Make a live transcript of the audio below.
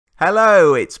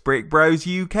Hello, it's BrickBros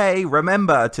UK.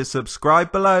 Remember to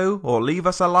subscribe below or leave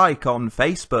us a like on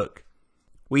Facebook.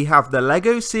 We have the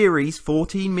LEGO Series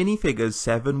 14 minifigures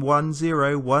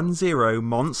 71010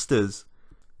 Monsters.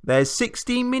 There's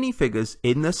 16 minifigures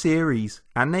in the series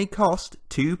and they cost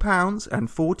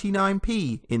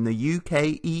 £2.49 in the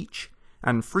UK each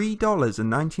and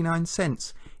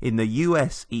 $3.99 in the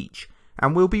US each,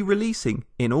 and will be releasing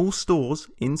in all stores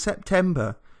in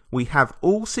September. We have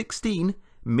all 16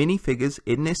 minifigures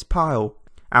in this pile,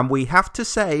 and we have to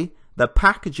say the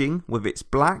packaging with its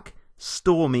black,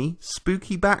 stormy,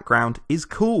 spooky background is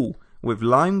cool with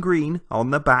lime green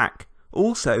on the back.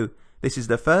 Also, this is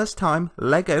the first time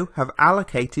LEGO have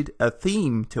allocated a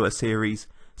theme to a series,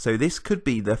 so this could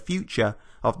be the future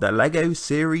of the LEGO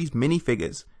series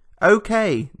minifigures.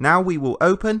 Okay, now we will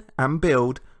open and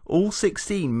build all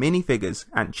 16 minifigures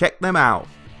and check them out.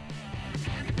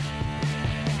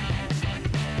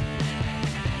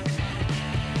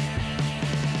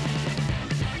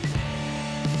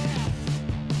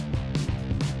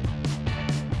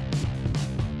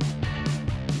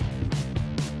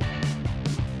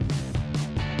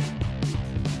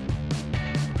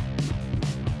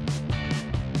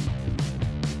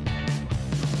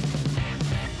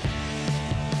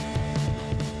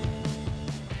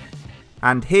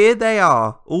 And here they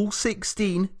are, all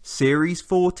 16 Series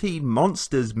 14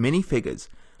 Monsters minifigures.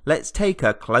 Let's take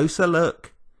a closer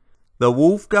look. The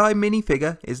Wolf Guy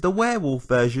minifigure is the werewolf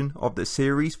version of the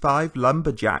Series 5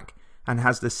 Lumberjack and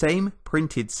has the same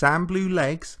printed sand blue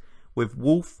legs with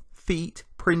wolf feet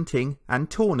printing and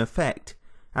torn effect,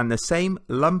 and the same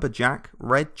lumberjack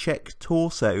red check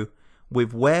torso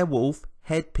with werewolf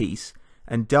headpiece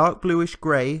and dark bluish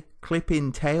grey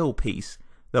clip-in tail piece.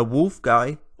 The Wolf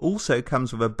Guy also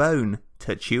comes with a bone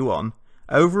to chew on.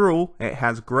 Overall, it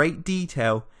has great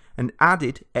detail and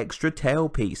added extra tail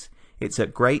piece. It's a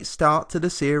great start to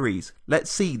the series.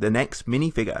 Let's see the next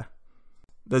minifigure.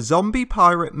 The Zombie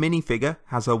Pirate minifigure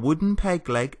has a wooden peg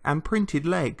leg and printed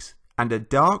legs, and a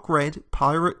dark red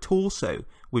pirate torso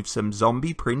with some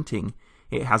zombie printing.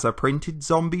 It has a printed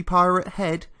zombie pirate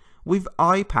head with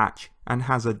eye patch and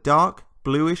has a dark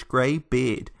bluish grey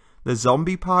beard. The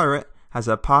zombie pirate has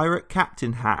a pirate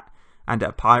captain hat and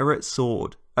a pirate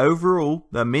sword. Overall,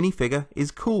 the minifigure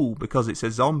is cool because it's a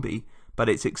zombie, but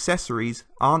its accessories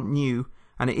aren't new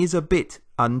and it is a bit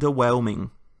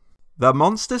underwhelming. The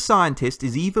Monster Scientist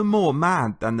is even more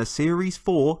mad than the Series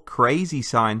 4 Crazy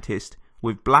Scientist,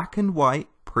 with black and white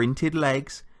printed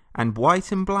legs and white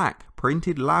and black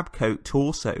printed lab coat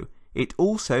torso. It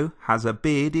also has a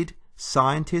bearded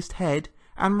scientist head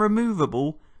and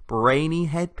removable brainy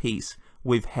headpiece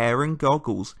with hair and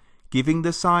goggles, giving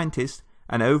the scientist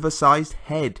an oversized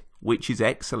head, which is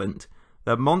excellent.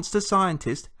 The Monster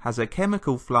Scientist has a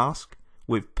chemical flask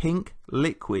with pink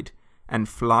liquid and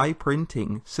fly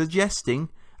printing, suggesting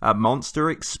a monster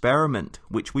experiment,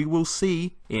 which we will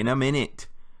see in a minute.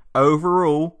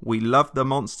 Overall, we love the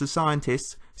Monster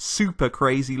Scientist's super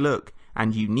crazy look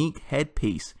and unique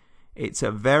headpiece. It's a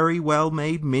very well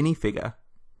made minifigure.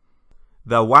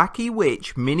 The Wacky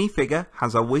Witch minifigure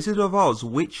has a Wizard of Oz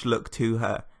witch look to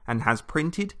her and has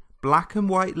printed black and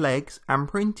white legs and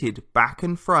printed back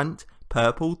and front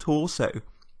purple torso.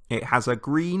 It has a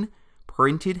green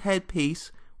printed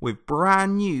headpiece with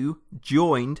brand new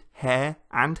joined hair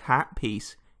and hat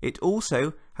piece. It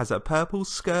also has a purple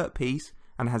skirt piece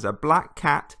and has a black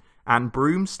cat and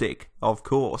broomstick, of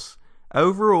course.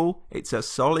 Overall, it's a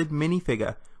solid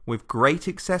minifigure with great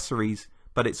accessories,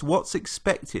 but it's what's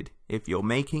expected if you're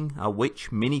making a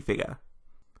witch minifigure.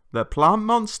 The Plant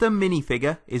Monster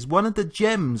minifigure is one of the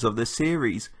gems of the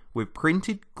series, with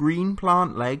printed green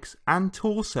plant legs and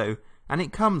torso, and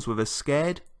it comes with a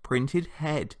scared printed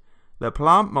head. The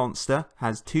Plant Monster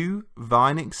has 2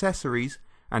 vine accessories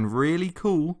and really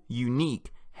cool,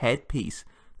 unique headpiece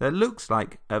that looks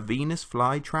like a Venus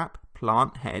flytrap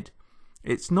plant head.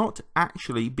 It's not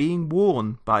actually being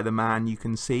worn by the man you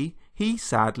can see. He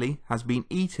sadly has been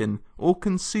eaten or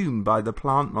consumed by the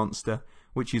Plant Monster,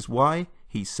 which is why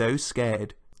he's so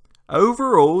scared.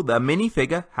 Overall, the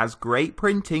minifigure has great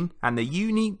printing and the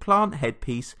unique plant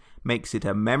headpiece makes it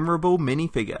a memorable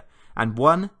minifigure and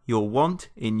one you'll want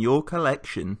in your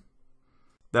collection.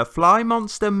 The Fly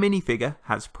Monster minifigure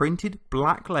has printed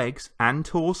black legs and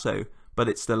torso, but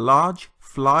it's the large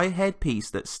fly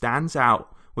headpiece that stands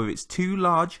out, with its 2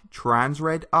 large trans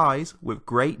red eyes with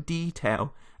great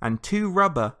detail and 2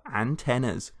 rubber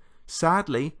antennas.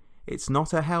 Sadly, it's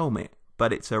not a helmet,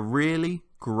 but it's a really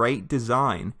great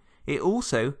design. It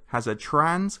also has a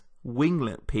trans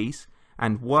winglet piece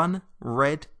and 1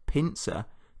 red pincer.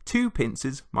 2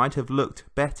 pincers might have looked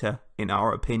better in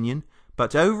our opinion,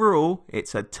 but overall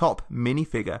it's a top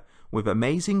minifigure with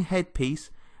amazing headpiece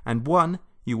and one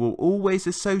you will always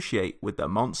associate with the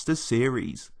Monsters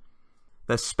series.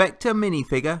 The Spectre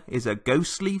minifigure is a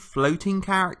ghostly floating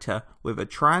character with a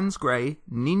trans grey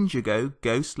Ninjago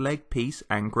ghost leg piece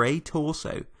and grey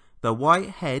torso. The white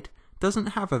head doesn't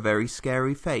have a very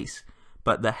scary face,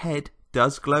 but the head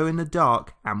does glow in the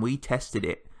dark and we tested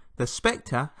it. The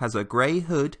Spectre has a grey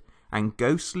hood and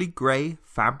ghostly grey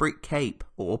fabric cape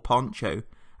or poncho,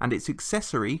 and its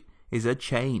accessory is a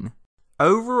chain.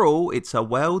 Overall, it's a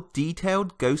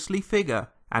well-detailed ghostly figure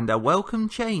and a welcome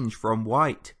change from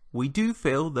white. We do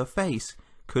feel the face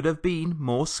could have been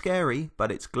more scary, but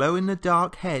its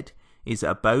glow-in-the-dark head is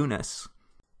a bonus.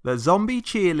 The zombie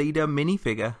cheerleader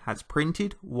minifigure has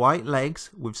printed white legs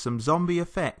with some zombie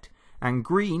effect and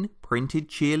green printed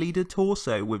cheerleader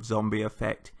torso with zombie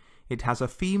effect. It has a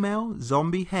female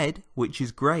zombie head, which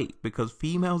is great because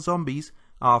female zombies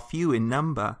are few in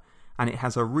number, and it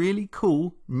has a really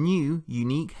cool new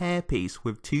unique hairpiece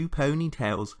with 2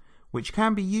 ponytails which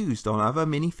can be used on other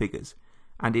minifigures,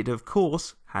 and it of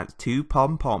course has 2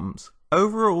 pom-poms.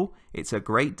 Overall it's a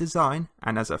great design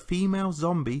and as a female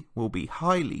zombie will be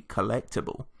highly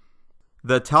collectible.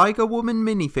 The Tiger Woman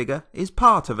minifigure is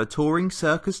part of a touring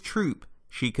circus troupe.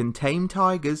 She can tame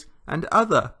tigers and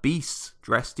other beasts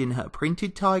dressed in her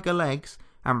printed tiger legs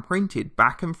and printed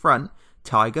back and front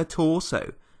tiger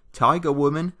torso. Tiger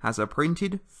Woman has a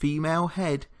printed female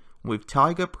head with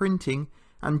tiger printing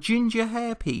and ginger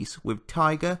hairpiece with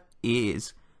tiger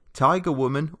ears. Tiger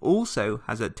Woman also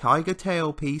has a tiger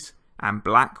tail piece and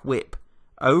black whip.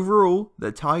 Overall,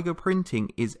 the tiger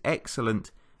printing is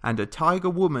excellent and a Tiger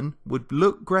Woman would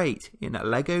look great in a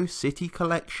Lego City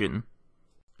collection.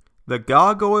 The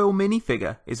Gargoyle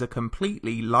minifigure is a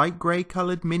completely light grey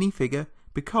coloured minifigure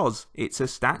because it's a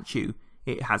statue.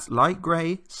 It has light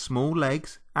grey, small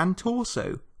legs and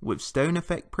torso with stone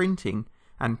effect printing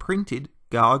and printed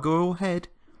gargoyle head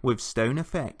with stone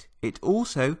effect. It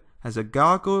also has a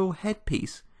gargoyle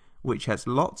headpiece which has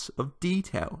lots of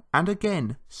detail and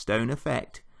again stone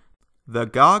effect. The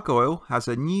gargoyle has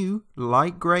a new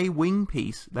light grey wing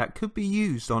piece that could be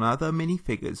used on other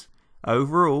minifigures.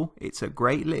 Overall, it's a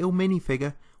great little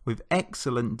minifigure with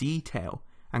excellent detail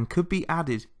and could be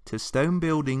added to stone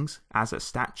buildings as a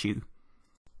statue.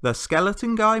 The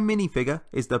Skeleton Guy minifigure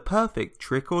is the perfect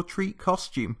trick-or-treat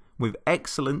costume with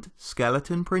excellent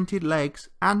skeleton printed legs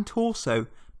and torso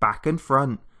back and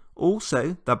front.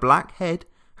 Also, the black head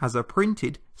has a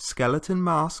printed skeleton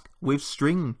mask with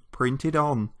string printed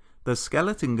on. The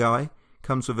Skeleton Guy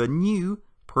comes with a new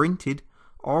printed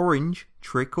orange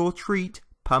trick-or-treat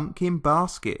pumpkin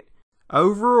basket.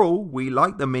 Overall, we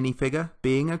like the minifigure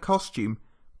being a costume,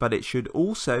 but it should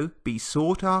also be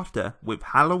sought after with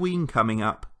Halloween coming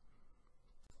up.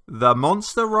 The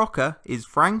Monster Rocker is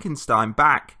Frankenstein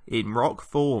back in rock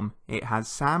form. It has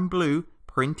Sam Blue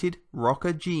printed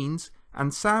rocker jeans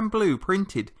and Sam Blue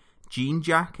printed jean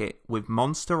jacket with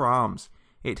monster arms.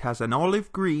 It has an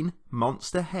olive green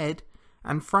monster head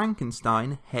and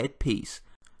Frankenstein headpiece.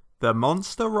 The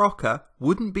Monster Rocker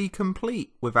wouldn't be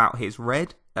complete without his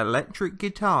red electric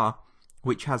guitar,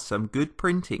 which has some good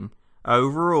printing.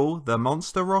 Overall, the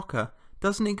Monster Rocker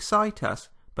doesn't excite us,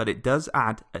 but it does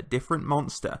add a different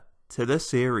monster to the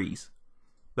series.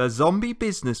 The Zombie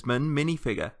Businessman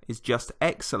minifigure is just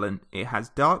excellent. It has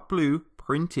dark blue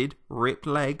printed ripped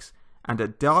legs and a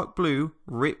dark blue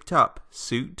ripped up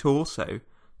suit torso.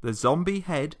 The zombie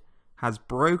head has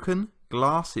broken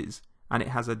glasses and it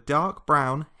has a dark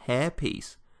brown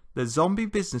hairpiece. The Zombie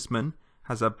Businessman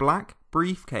has a black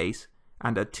briefcase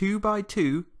and a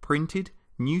 2x2 printed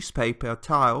newspaper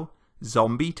tile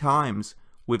Zombie Times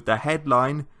with the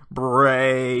headline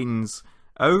Brains.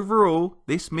 Overall,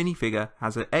 this minifigure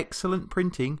has an excellent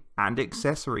printing and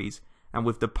accessories, and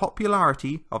with the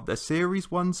popularity of the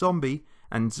Series 1 zombie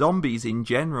and zombies in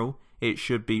general, it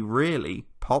should be really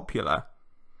popular.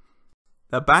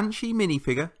 The Banshee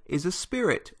minifigure is a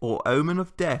spirit or omen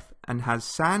of death and has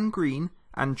sand green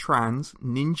and trans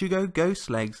Ninjago ghost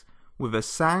legs with a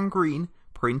sand green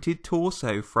printed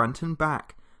torso front and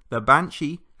back. The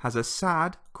Banshee has a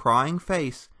sad, crying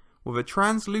face with a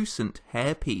translucent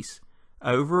hairpiece.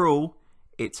 Overall,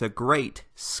 it's a great,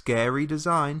 scary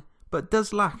design, but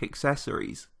does lack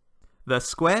accessories. The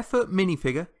Squarefoot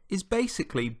minifigure is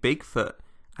basically Bigfoot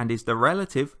and is the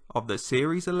relative of the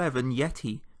Series 11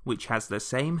 Yeti, which has the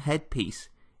same headpiece.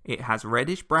 It has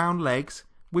reddish-brown legs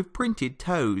with printed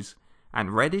toes,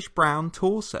 and reddish-brown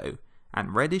torso,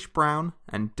 and reddish-brown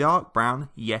and dark-brown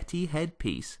Yeti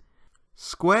headpiece.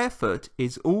 Squarefoot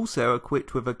is also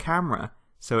equipped with a camera,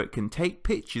 so it can take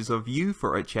pictures of you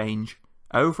for a change.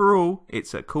 Overall,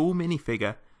 it's a cool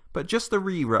minifigure, but just a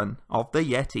rerun of the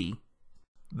Yeti.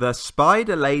 The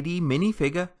Spider Lady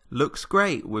minifigure looks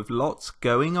great with lots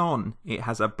going on. It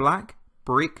has a black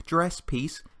brick dress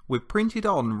piece with printed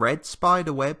on red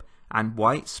spider web and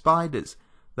white spiders.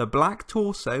 The black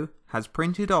torso has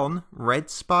printed on red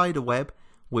spider web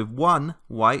with one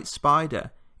white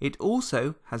spider. It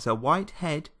also has a white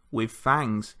head with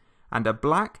fangs and a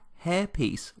black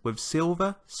hairpiece with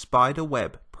silver spider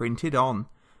web printed on.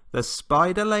 The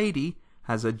Spider Lady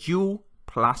has a dual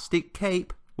plastic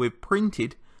cape with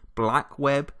printed black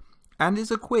web and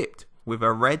is equipped with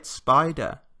a red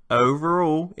spider.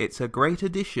 Overall, it's a great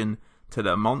addition to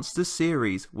the Monsters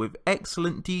series with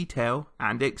excellent detail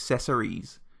and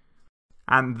accessories.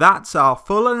 And that's our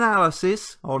full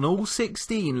analysis on all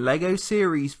 16 LEGO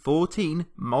Series 14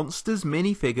 Monsters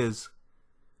minifigures.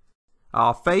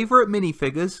 Our favourite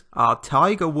minifigures are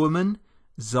Tiger Woman,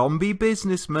 Zombie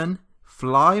Businessman,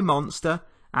 Fly Monster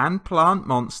and Plant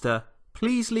Monster.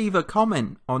 Please leave a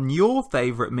comment on your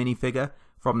favourite minifigure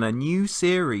from the new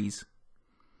series.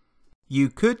 You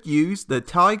could use the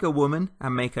Tiger Woman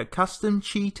and make a custom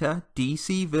cheetah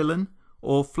DC villain,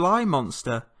 or Fly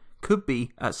Monster could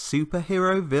be a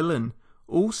superhero villain.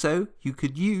 Also, you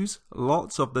could use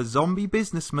lots of the Zombie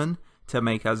Businessman to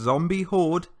make a zombie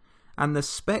horde, and the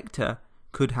Spectre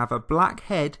could have a black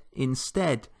head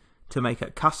instead to make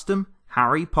a custom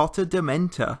Harry Potter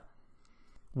Dementor.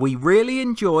 We really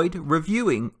enjoyed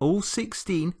reviewing all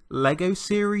 16 LEGO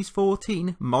Series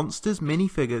 14 Monsters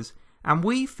minifigures, and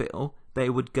we feel they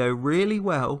would go really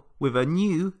well with a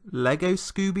new LEGO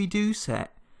Scooby-Doo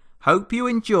set. Hope you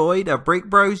enjoyed a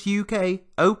BrickBros UK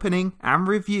opening and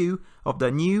review of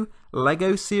the new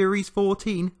LEGO Series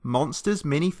 14 Monsters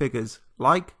minifigures.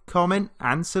 Like, comment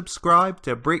and subscribe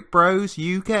to BrickBros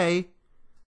UK.